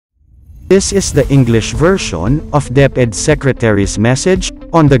This is the English version of DepEd Secretary's message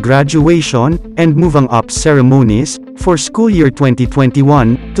on the graduation and moving up ceremonies for school year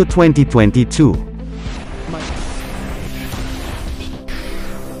 2021 to 2022.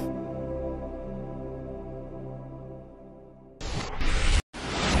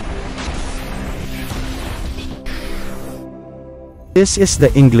 This is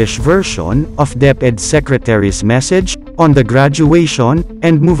the English version of DepEd Secretary's message on the graduation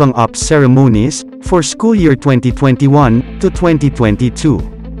and moving up ceremonies for school year 2021 to 2022.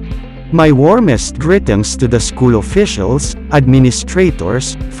 My warmest greetings to the school officials,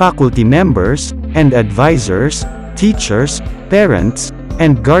 administrators, faculty members, and advisors, teachers, parents,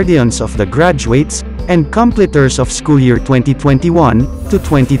 and guardians of the graduates and completers of school year 2021 to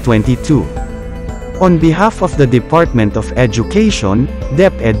 2022. On behalf of the Department of Education,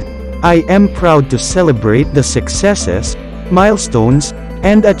 DepEd, I am proud to celebrate the successes, milestones,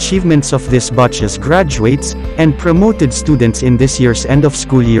 and achievements of this batch's graduates and promoted students in this year's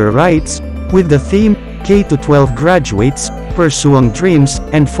end-of-school year rites, with the theme, K-12 Graduates, Pursuing Dreams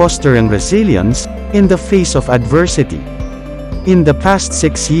and Fostering Resilience, in the Face of Adversity. In the past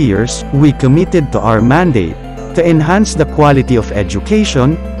 6 years, we committed to our mandate, to enhance the quality of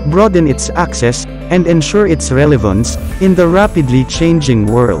education, broaden its access, and ensure its relevance in the rapidly changing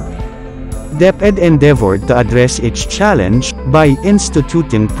world. DepEd endeavored to address each challenge by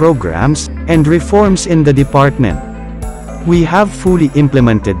instituting programs and reforms in the department. We have fully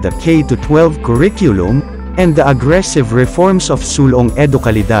implemented the K-12 curriculum and the aggressive reforms of Sulong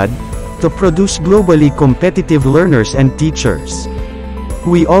EduKalidad to produce globally competitive learners and teachers.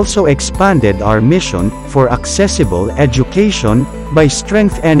 We also expanded our mission for accessible education by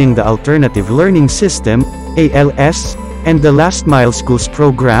strengthening the Alternative Learning System, ALS, and the Last Mile Schools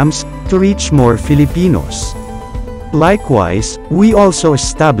programs to reach more Filipinos. Likewise, we also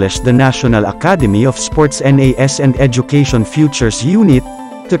established the National Academy of Sports NAS and Education Futures Unit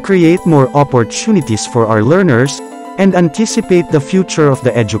to create more opportunities for our learners and anticipate the future of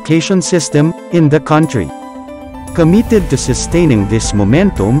the education system in the country. Committed to sustaining this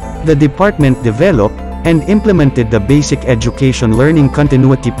momentum, the department developed and implemented the Basic Education Learning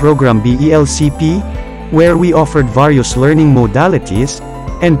Continuity Program BELCP, where we offered various learning modalities,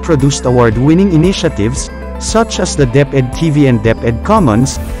 and produced award-winning initiatives, such as the DepEd TV and DepEd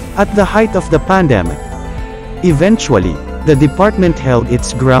Commons, at the height of the pandemic. Eventually, the department held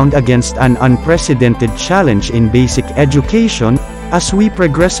its ground against an unprecedented challenge in basic education, as we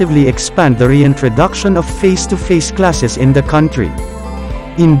progressively expand the reintroduction of face-to-face classes in the country.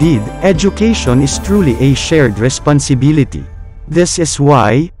 Indeed, education is truly a shared responsibility. This is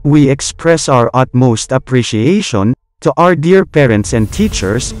why we express our utmost appreciation to our dear parents and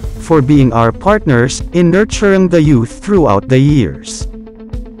teachers for being our partners in nurturing the youth throughout the years.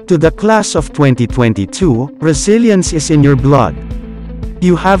 To the class of 2022, resilience is in your blood.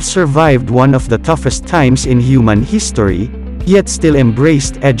 You have survived one of the toughest times in human history, yet still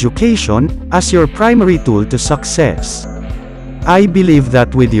embraced education as your primary tool to success. I believe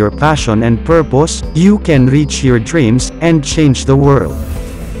that with your passion and purpose, you can reach your dreams and change the world.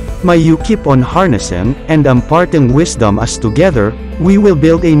 May you keep on harnessing and imparting wisdom, as together, we will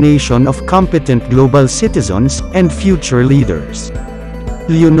build a nation of competent global citizens and future leaders.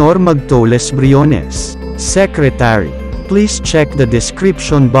 Leonor Magtoles Briones, Secretary. Please check the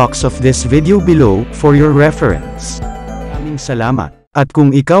description box of this video below for your reference. Maraming salamat. At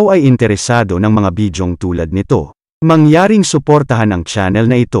kung ikaw ay interesado ng mga bidyong tulad nito, mangyaring suportahan ang channel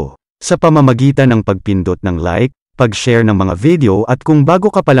na ito sa pamamagitan ng pagpindot ng like, pag-share ng mga video, at kung bago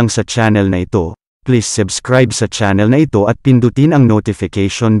ka pa lang sa channel na ito, please subscribe sa channel na ito at pindutin ang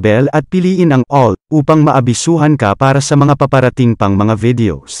notification bell at piliin ang all upang maabisuhan ka para sa mga paparating pang mga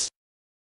videos.